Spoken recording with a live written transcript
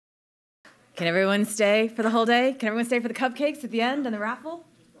Can everyone stay for the whole day? Can everyone stay for the cupcakes at the end and the raffle?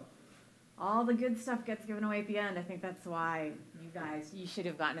 All the good stuff gets given away at the end. I think that's why you should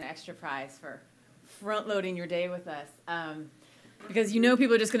have gotten an extra prize for front-loading your day with us. Because you know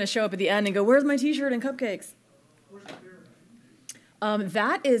people are just going to show up at the end and go, where's my T-shirt and cupcakes? Where's the beer?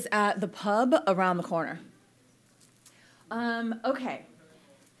 That is at the pub around the corner. Okay.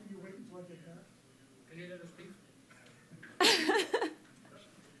 Can you wait until I get back? Can you let us speak?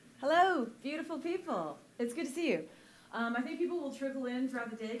 Hello, beautiful people. It's good to see you. I think people will trickle in throughout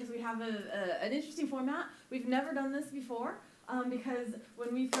the day because we have an interesting format. We've never done this before because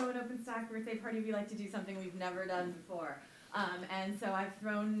when we throw an OpenStack birthday party, we like to do something we've never done before. And so I've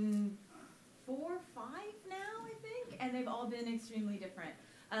thrown 4 or 5 now, I think, and they've all been extremely different.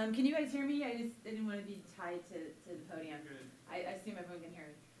 Can you guys hear me? I didn't want to be tied to the podium. Good. I assume everyone can hear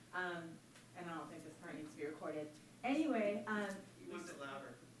me. And I don't think this part needs to be recorded. Anyway. You want it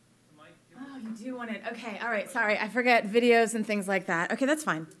louder. The mic. Oh, you do want it. Okay, all right, sorry. I forget videos and things like that. Okay, that's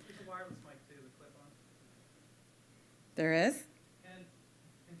fine. There's a wireless mic too, the clip-on. There is? And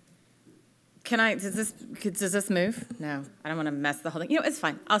Can I, does this move? No, I don't want to mess the whole thing. You know, it's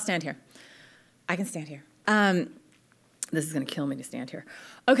fine. I'll stand here. I can stand here. This is going to kill me to stand here.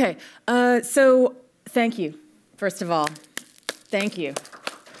 Okay, so thank you, first of all. Thank you.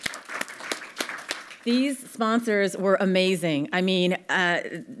 These sponsors were amazing. I mean,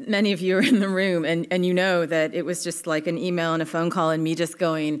 many of you are in the room, and you know that it was just like an email and a phone call and me just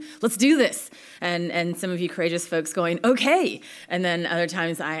going, let's do this. And some of you courageous folks going, okay. And then other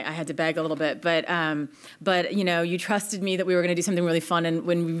times I had to beg a little bit. But you know, you trusted me that we were going to do something really fun, and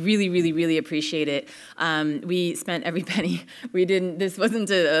when we really, really, really appreciate it. We spent every penny. We didn't. This wasn't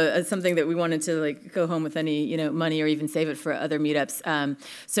something that we wanted to like go home with any money or even save it for other meetups.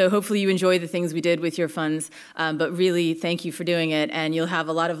 So hopefully you enjoy the things we did with your funds. But really, thank you for doing it. And you'll have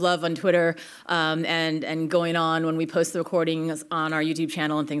a lot of love on Twitter and going on when we post the recordings on our YouTube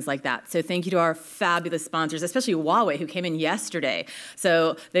channel and things like that. So thank you to our fabulous sponsors, especially Huawei, who came in yesterday.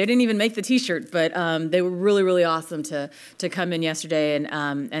 So they didn't even make the T-shirt, but they were really, really awesome to come in yesterday.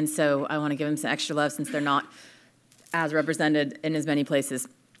 And so I want to give them some extra love since they're not as represented in as many places.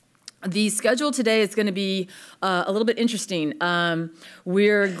 The schedule today is going to be a little bit interesting.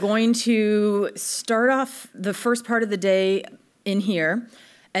 We're going to start off the first part of the day in here,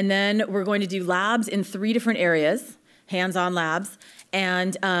 and then we're going to do labs in 3 different areas, hands-on labs.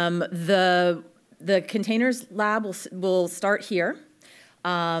 And the containers lab will start here.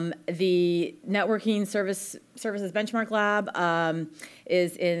 The networking services benchmark lab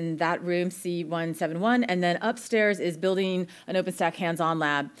is in that room, C171, and then upstairs is building an OpenStack hands-on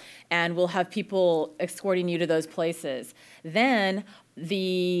lab, and we'll have people escorting you to those places. Then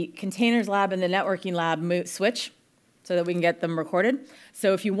the containers lab and the networking lab switch so that we can get them recorded.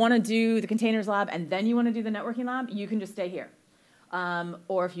 So if you want to do the containers lab and then you want to do the networking lab, you can just stay here.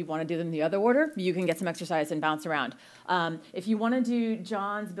 Or if you want to do them in the other order, you can get some exercise and bounce around. If you want to do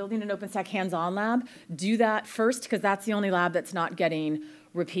John's building an OpenStack hands-on lab, do that first because that's the only lab that's not getting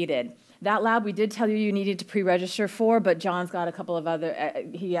repeated. That lab we did tell you needed to pre-register for, but John's got a couple of other,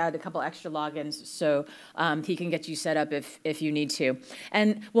 he had a couple extra logins, so he can get you set up if you need to.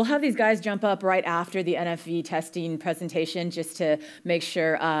 And we'll have these guys jump up right after the NFV testing presentation just to make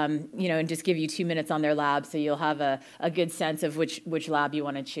sure, and just give you 2 minutes on their lab so you'll have a good sense of which lab you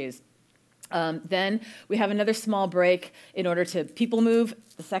want to choose. Then we have another small break in order to people move,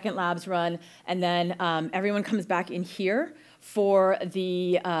 the second lab's run, and then everyone comes back in here for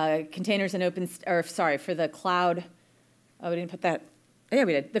the containers and for the cloud. Oh, we didn't put that. Oh, yeah,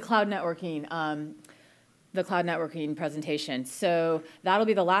 we did. The cloud networking presentation. So that'll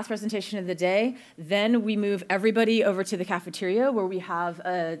be the last presentation of the day. Then we move everybody over to the cafeteria where we have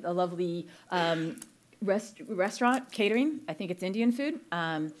a lovely restaurant catering. I think it's Indian food.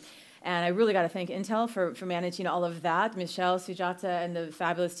 And I really got to thank Intel for managing all of that. Michelle, Sujata, and the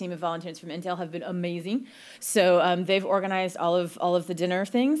fabulous team of volunteers from Intel have been amazing. So they've organized all of the dinner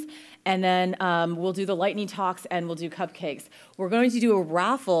things. And then we'll do the lightning talks and we'll do cupcakes. We're going to do a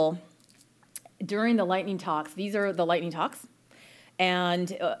raffle during the lightning talks. These are the lightning talks.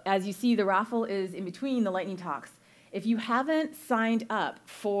 And as you see, the raffle is in between the lightning talks. If you haven't signed up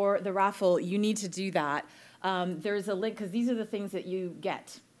for the raffle, you need to do that. There's a link, because these are the things that you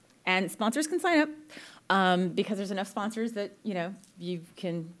get. And sponsors can sign up because there's enough sponsors that, you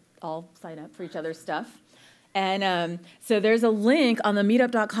can all sign up for each other's stuff. And so there's a link on the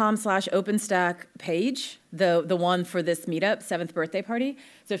meetup.com/OpenStack page, the one for this meetup, 7th birthday party.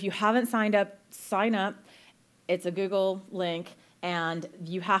 So if you haven't signed up, sign up. It's a Google link, and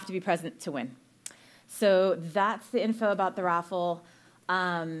you have to be present to win. So that's the info about the raffle.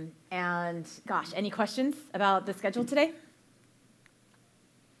 And gosh, any questions about the schedule today?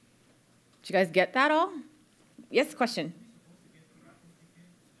 Did you guys get that all? Yes, question.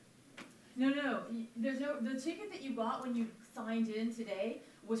 No. The ticket that you bought when you signed in today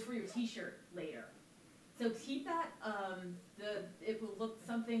was for your T-shirt later. So keep that. It will look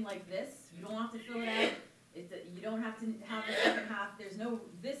something like this. You don't have to fill it out. You don't have to have the second half.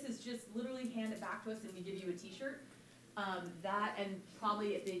 This is just literally hand it back to us and we give you a T-shirt. That and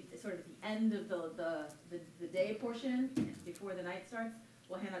probably at the end of the day portion, before the night starts,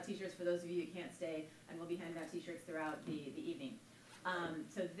 we'll hand out T-shirts for those of you that can't stay, and we'll be handing out T-shirts throughout the evening.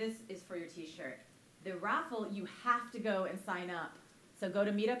 So this is for your T-shirt. The raffle, you have to go and sign up. So go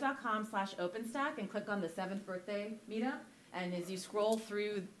to meetup.com/OpenStack and click on the 7th birthday meetup. And as you scroll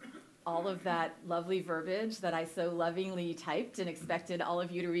through all of that lovely verbiage that I so lovingly typed and expected all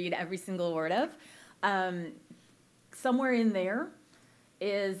of you to read every single word of, somewhere in there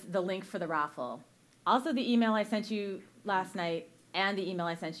is the link for the raffle. Also, the email I sent you last night and the email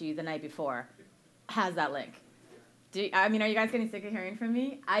I sent you the night before has that link. Are you guys getting sick of hearing from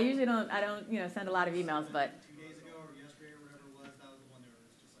me? I usually don't, send a lot of emails, but 2 days ago or yesterday or whatever it was, that was the one that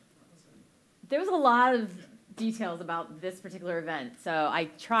was just like front and center. there was a lot of details about this particular event, so I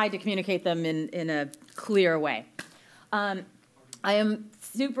tried to communicate them in a clear way. I am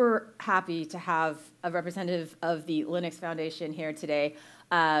super happy to have a representative of the Linux Foundation here today.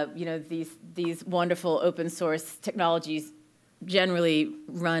 These wonderful open source technologies generally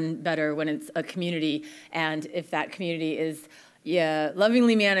run better when it's a community, and if that community is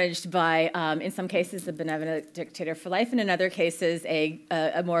lovingly managed by, in some cases, a benevolent dictator for life, and in other cases,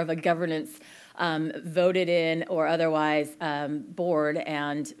 a more of a governance voted in or otherwise board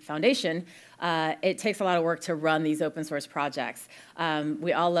and foundation. It takes a lot of work to run these open source projects.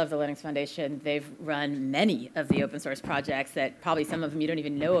 We all love the Linux Foundation. They've run many of the open source projects that probably some of them you don't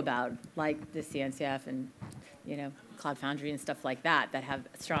even know about, like the CNCF and Cloud Foundry and stuff like that have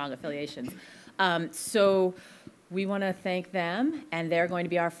strong affiliations. So we want to thank them, and they're going to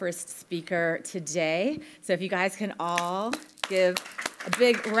be our first speaker today. So if you guys can all give a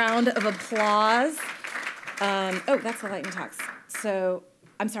big round of applause. Oh, that's the lightning talks. So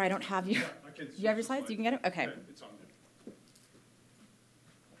I'm sorry, I don't have you. You have your slides? You can get them? Okay. It's on there.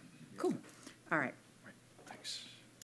 Cool. All right.